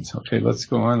bones. Okay, let's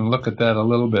go on and look at that a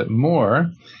little bit more.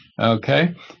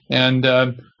 Okay, and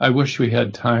I wish we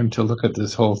had time to look at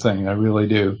this whole thing. I really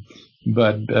do.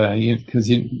 But because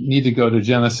you need to go to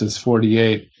Genesis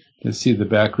 48 to see the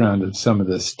background of some of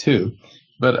this too.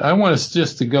 But I want us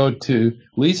just to go to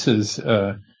Lisa's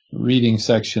reading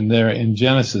section there in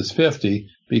Genesis 50,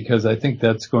 because I think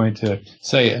that's going to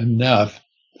say enough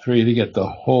for you to get the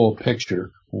whole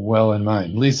picture well in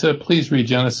mind. Lisa, please read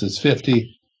Genesis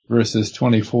 50, verses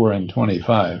 24 and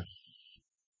 25.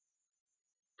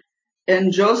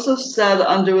 And Joseph said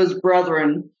unto his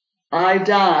brethren, I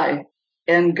die,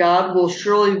 and God will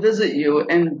surely visit you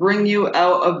and bring you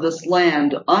out of this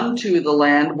land unto the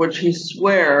land which he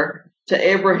sware to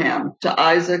Abraham, to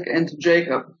Isaac, and to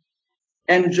Jacob.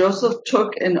 And Joseph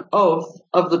took an oath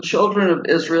of the children of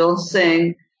Israel,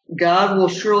 saying, God will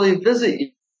surely visit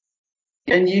you,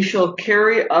 and ye shall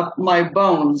carry up my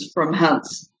bones from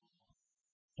hence.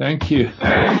 Thank you.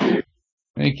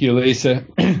 Thank you, Lisa.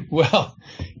 Well,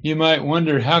 you might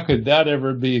wonder, how could that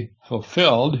ever be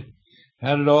fulfilled?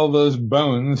 How did all those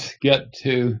bones get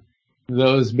to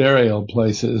those burial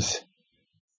places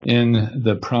in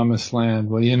the promised land?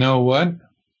 Well, you know what?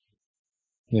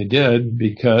 They did,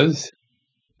 because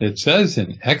it says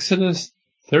in Exodus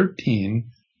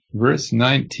 13, verse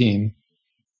 19,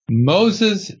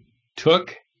 Moses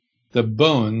took the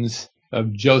bones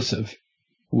of Joseph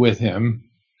with him,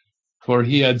 for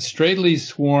he had straitly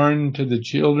sworn to the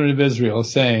children of Israel,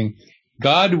 saying,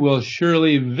 God will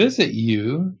surely visit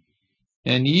you,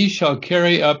 and ye shall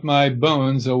carry up my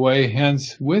bones away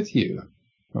hence with you.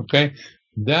 Okay?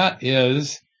 That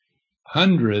is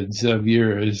hundreds of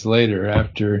years later,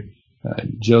 after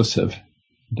Joseph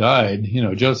died. You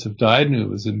know, Joseph died and he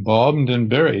was embalmed and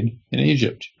buried in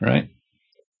Egypt, right?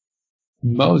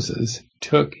 Moses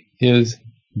took his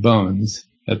bones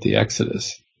at the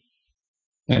Exodus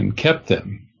and kept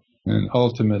them. And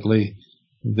ultimately,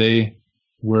 they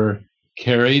were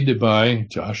carried by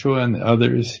Joshua and the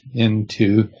others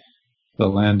into the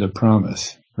land of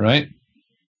promise, right?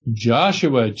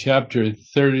 Joshua chapter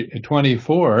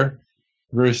 24,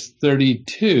 verse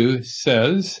 32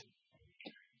 says,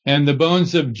 And the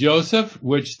bones of Joseph,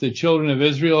 which the children of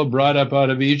Israel brought up out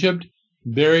of Egypt,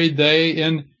 buried they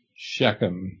in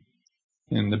Shechem,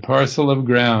 in the parcel of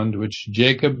ground which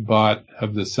Jacob bought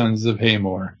of the sons of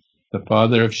Hamor, the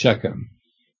father of Shechem.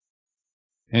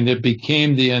 And it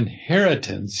became the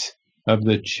inheritance of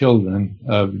the children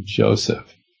of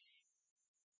Joseph.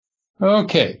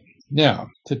 Okay,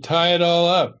 now, to tie it all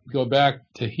up, go back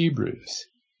to Hebrews.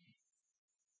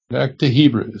 Back to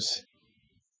Hebrews,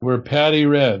 where Patty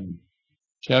read,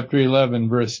 chapter 11,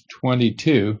 verse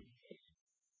 22,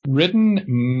 written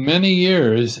many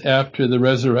years after the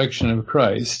resurrection of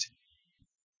Christ.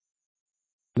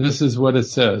 This is what it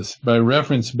says, by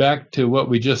reference back to what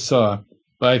we just saw.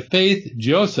 By faith,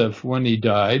 Joseph, when he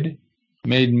died,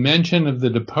 made mention of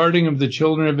the departing of the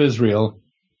children of Israel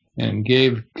and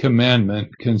gave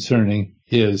commandment concerning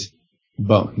his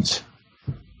bones.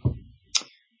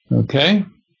 Okay?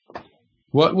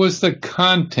 What was the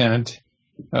content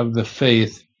of the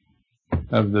faith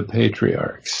of the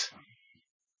patriarchs?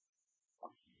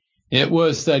 It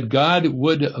was that God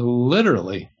would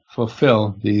literally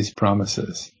fulfill these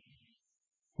promises.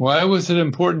 Why was it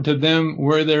important to them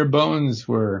where their bones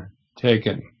were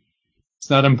taken? It's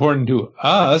not important to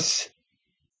us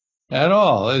at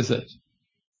all, is it?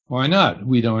 Why not?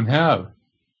 We don't have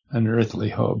an earthly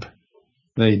hope.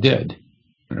 They did,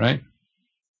 right?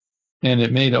 And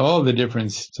it made all the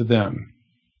difference to them.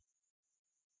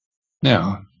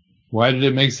 Now, why did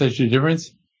it make such a difference?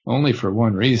 Only for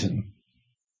one reason.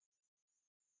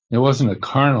 It wasn't a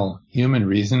carnal human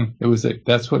reason. It was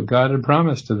that's what God had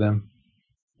promised to them.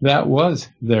 That was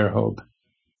their hope.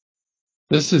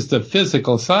 This is the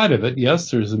physical side of it.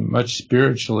 Yes, there's much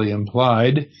spiritually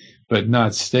implied, but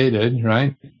not stated,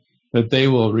 right? That they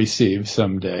will receive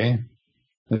someday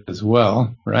as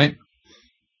well, right?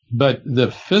 But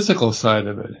the physical side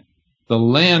of it, the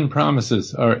land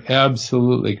promises are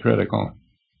absolutely critical.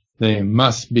 They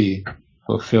must be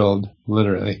fulfilled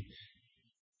literally.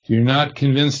 If you're not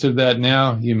convinced of that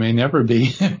now, you may never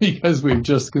be, because we've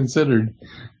just considered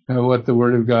what the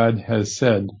Word of God has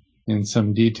said in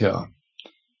some detail.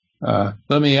 Let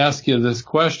me ask you this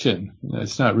question.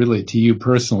 It's not really to you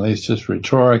personally, it's just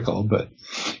rhetorical, but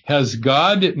has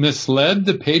God misled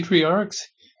the patriarchs,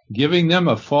 giving them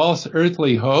a false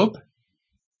earthly hope?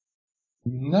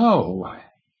 No.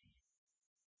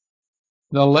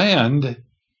 The land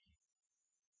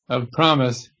of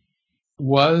promise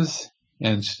was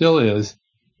and still is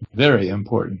very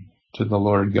important to the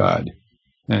Lord God,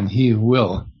 and He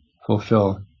will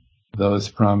fulfill those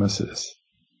promises.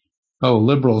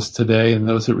 liberals today and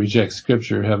those that reject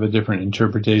Scripture have a different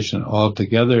interpretation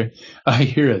altogether. I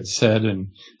hear it said,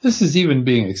 and this is even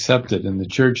being accepted in the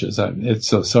churches. It's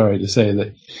so sorry to say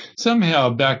that somehow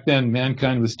back then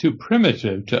mankind was too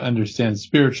primitive to understand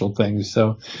spiritual things.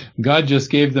 So God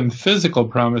just gave them physical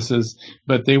promises,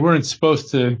 but they weren't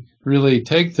supposed to really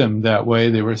take them that way.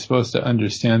 They were supposed to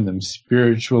understand them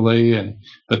spiritually,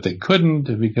 but they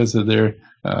couldn't because of their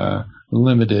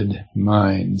limited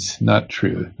minds. Not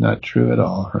true at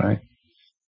all, right?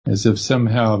 As if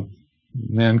somehow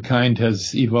mankind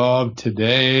has evolved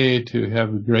today to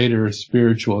have a greater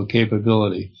spiritual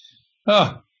capability.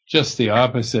 Just the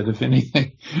opposite, if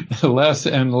anything, less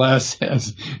and less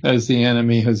as the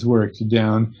enemy has worked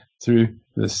down through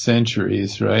the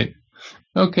centuries, right?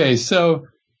 Okay, so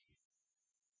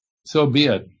be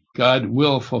it. God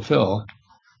will fulfill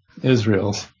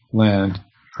Israel's land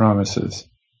promises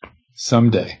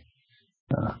someday.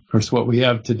 Of course, what we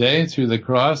have today through the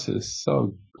cross is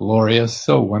so glorious,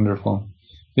 so wonderful.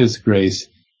 His grace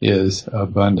is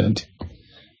abundant.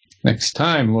 Next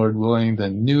time, Lord willing, the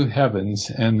new heavens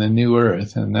and the new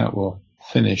earth, and that will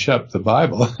finish up the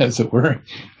Bible, as it were,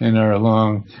 in our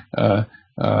long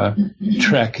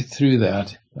trek through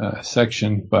that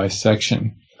section by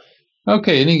section.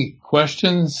 Okay, any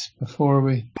questions before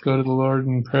we go to the Lord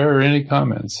in prayer, or any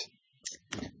comments?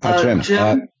 Jim?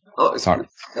 Sorry.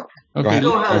 Okay,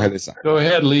 Go ahead, Lisa. Go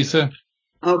ahead, Lisa.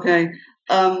 Okay.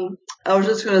 I was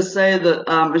just going to say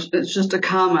that it's just a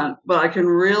comment, but I can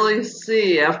really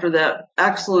see after that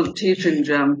excellent teaching,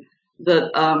 Jim,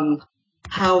 that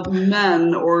how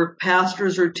men or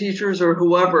pastors or teachers or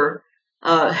whoever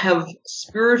have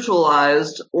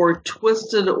spiritualized or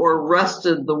twisted or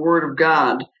wrested the Word of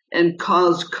God and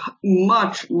caused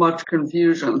much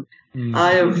confusion.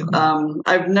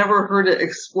 I've never heard it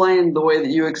explained the way that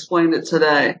you explained it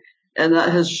today, and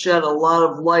that has shed a lot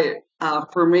of light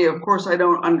for me. Of course, I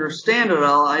don't understand it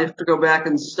all. I have to go back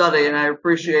and study, and I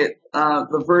appreciate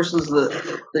the verses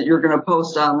that you're going to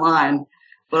post online,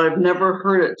 but I've never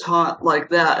heard it taught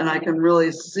like that, and I can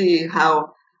really see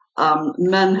how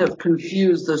men have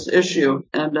confused this issue,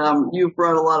 and you've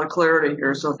brought a lot of clarity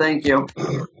here, so thank you.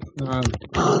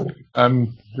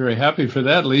 I'm very happy for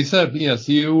that, Lisa. Yes,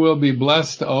 you will be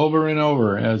blessed over and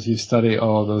over as you study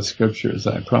all those scriptures,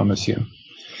 I promise you.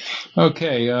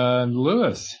 Okay,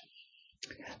 Lewis.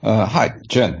 Hi,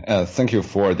 Jen. Thank you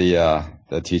for the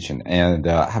teaching. And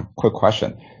I have a quick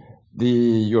question.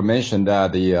 You mentioned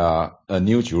that the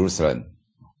New Jerusalem,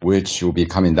 which will be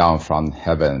coming down from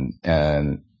heaven,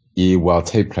 and it will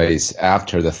take place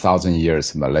after the 1,000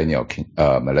 years millennial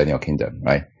kingdom,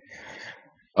 right?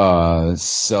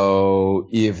 So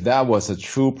if that was a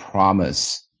true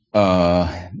promise,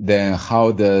 then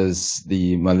how does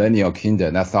the millennial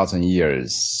kingdom, that 1,000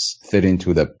 years, fit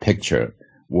into the picture?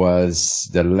 Was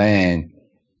the land,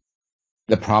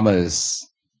 the promise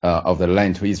of the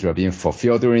land to Israel being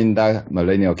fulfilled during that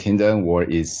millennial kingdom, or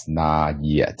is not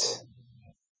yet?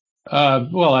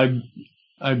 Well,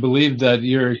 I believe that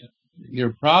your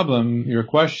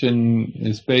question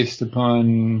is based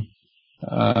upon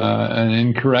an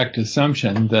incorrect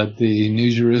assumption that the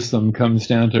New Jerusalem comes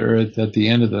down to earth at the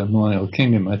end of the millennial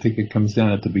kingdom. I think it comes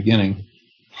down at the beginning.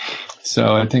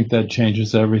 So I think that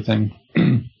changes everything.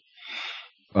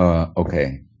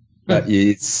 Okay. But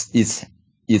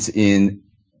it's in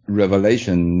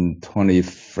Revelation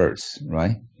 21st,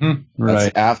 right? Right.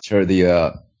 That's after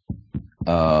the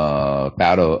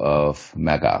Battle of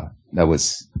Magog. That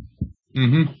was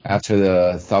after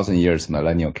the 1,000 years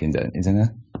millennial kingdom, isn't it?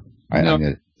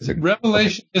 No,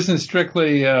 Revelation isn't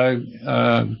strictly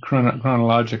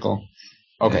chronological.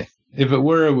 Okay. If it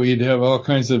were, we'd have all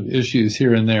kinds of issues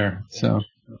here and there. So.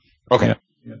 Okay.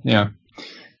 Yeah.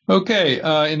 Okay.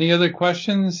 Any other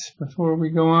questions before we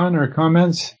go on, or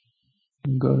comments?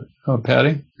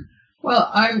 Patty?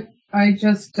 Well, I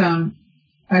just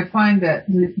I find that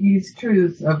these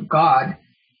truths of God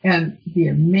and the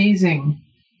amazing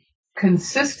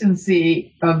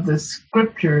consistency of the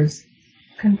scriptures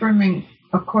confirming,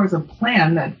 of course, a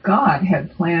plan that God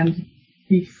had planned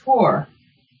before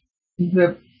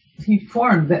he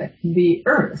formed the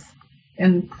earth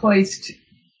and placed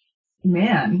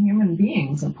human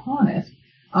beings upon it,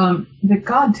 that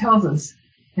God tells us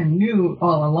and knew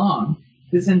all along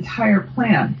this entire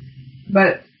plan.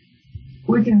 But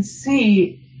we can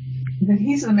see that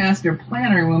he's the master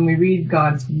planner when we read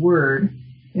God's word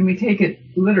and we take it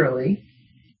literally,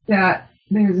 that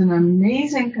there's an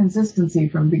amazing consistency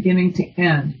from beginning to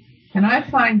end. And I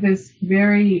find this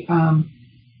very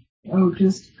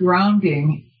just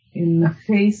grounding in the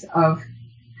face of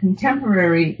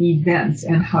contemporary events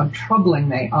and how troubling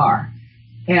they are.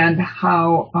 and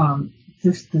how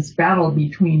this battle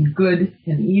between good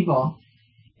and evil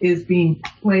is being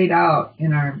played out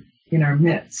in our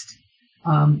midst.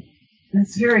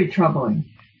 It's very troubling,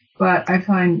 but I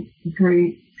find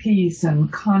great peace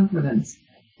and confidence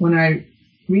when I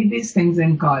read these things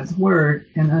in God's Word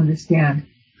and understand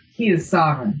He is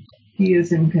sovereign. He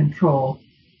is in control.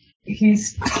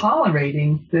 He's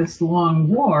tolerating this long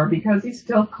war because He's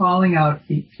still calling out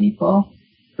a people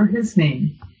for His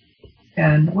name.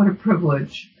 And what a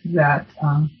privilege that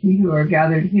we who are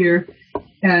gathered here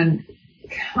and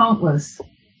countless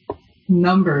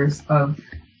numbers of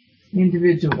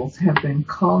individuals have been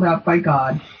called out by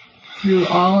God through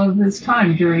all of this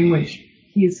time during which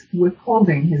He's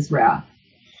withholding His wrath.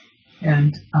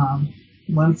 And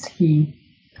once He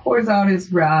pours out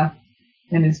His wrath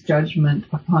and His judgment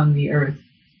upon the earth,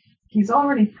 He's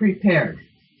already prepared.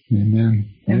 Amen.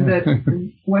 And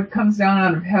that what comes down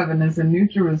out of heaven is a new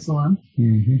Jerusalem,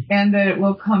 and that it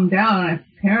will come down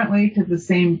apparently to the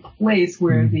same place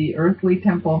where the earthly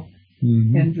temple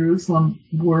and Jerusalem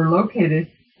were located,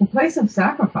 the place of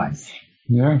sacrifice.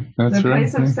 Yeah, that's right. The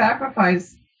place of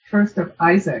sacrifice, first of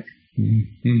Isaac,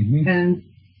 and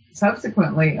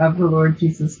subsequently of the Lord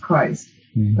Jesus Christ.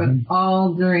 But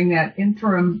all during that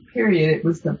interim period, it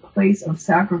was the place of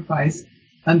sacrifice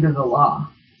under the law.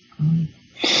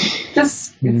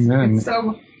 It's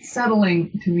so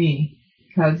settling to me,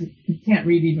 because you can't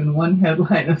read even one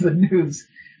headline of the news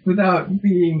without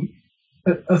being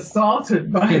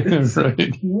assaulted by this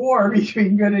war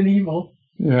between good and evil.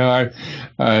 Yeah,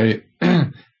 I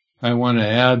want to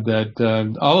add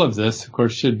that all of this, of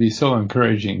course, should be so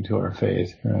encouraging to our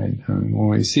faith, right? When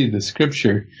we see the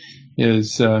Scripture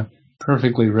is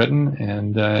perfectly written,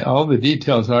 and all the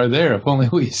details are there if only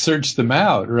we search them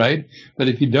out, right? But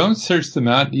if you don't search them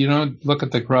out, you don't look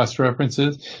at the cross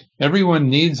references. Everyone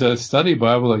needs a study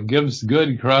Bible that gives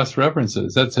good cross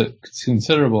references. That's a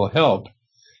considerable help.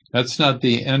 That's not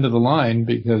the end of the line,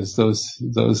 because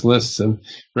those lists of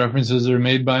references are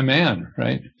made by man,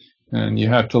 right? And you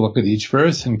have to look at each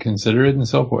verse and consider it and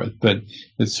so forth. But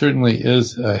it certainly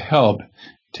is a help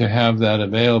to have that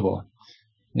available.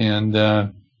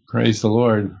 And praise the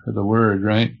Lord for the Word,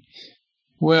 right?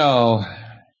 Well,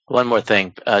 one more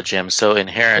thing, Jim. So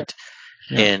inherent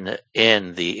in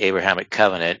the Abrahamic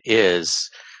covenant is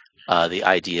the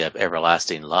idea of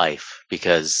everlasting life,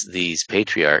 because these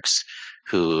patriarchs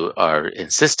who are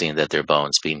insisting that their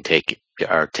bones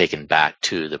are taken back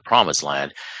to the promised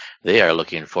land, they are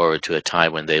looking forward to a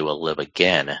time when they will live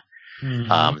again.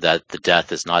 That the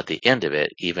death is not the end of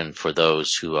it, even for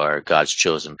those who are God's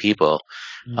chosen people,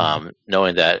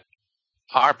 knowing that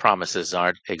our promises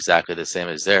aren't exactly the same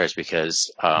as theirs,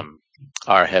 because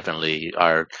our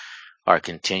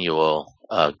continual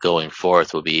going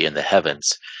forth will be in the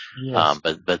heavens. yes.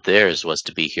 But theirs was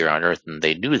to be here on earth, and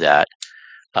they knew that.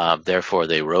 Therefore,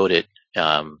 they wrote it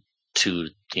to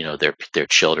their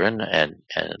children and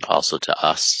also to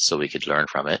us, so we could learn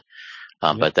from it.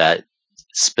 But that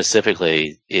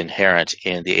specifically inherent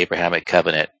in the Abrahamic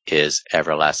covenant is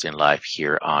everlasting life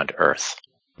here on earth.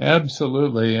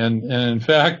 Absolutely. And in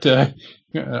fact,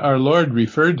 our Lord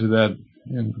referred to that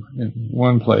in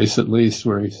one place, at least,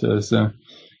 where He says,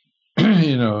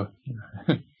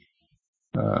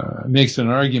 makes an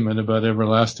argument about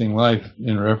everlasting life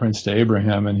in reference to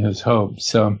Abraham and his hope.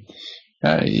 So,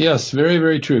 yes, very,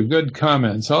 very true. Good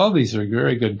comments. All these are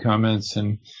very good comments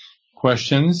and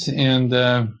questions. And,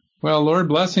 Lord,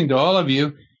 blessing to all of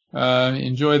you.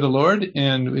 Enjoy the Lord,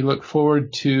 and we look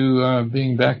forward to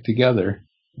being back together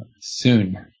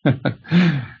soon.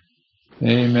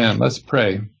 Amen. Let's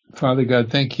pray. Father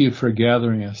God, thank you for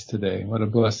gathering us today. What a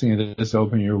blessing it is to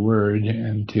open your word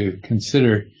and to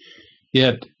consider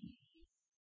it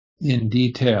in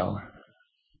detail.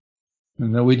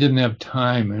 And though we didn't have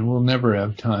time, and we'll never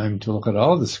have time to look at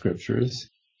all the scriptures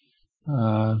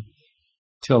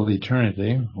till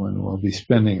eternity, when we'll be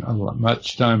spending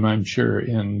much time, I'm sure,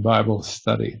 in Bible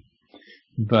study.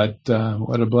 But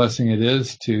what a blessing it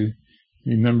is to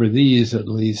remember these, at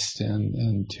least,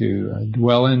 and to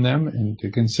dwell in them, and to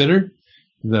consider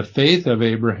the faith of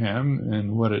Abraham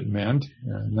and what it meant,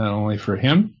 not only for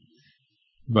him,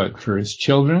 but for his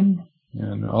children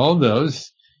and all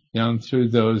those down through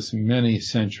those many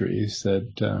centuries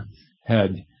that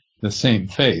had the same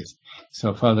faith.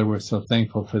 So, Father, we're so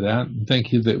thankful for that. And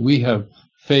thank you that we have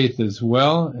faith as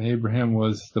well. Abraham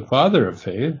was the father of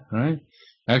faith, right?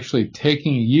 Actually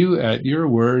taking you at your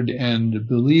word and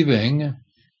believing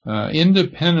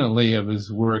independently of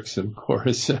his works, of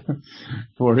course,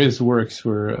 for his works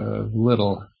were of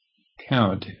little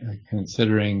count,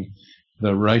 considering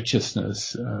the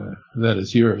righteousness that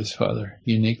is yours, Father,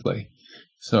 uniquely.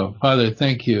 So, Father,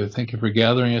 thank you. Thank you for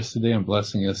gathering us today and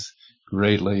blessing us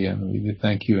greatly. And we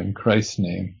thank you in Christ's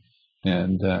name.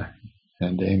 And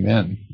amen.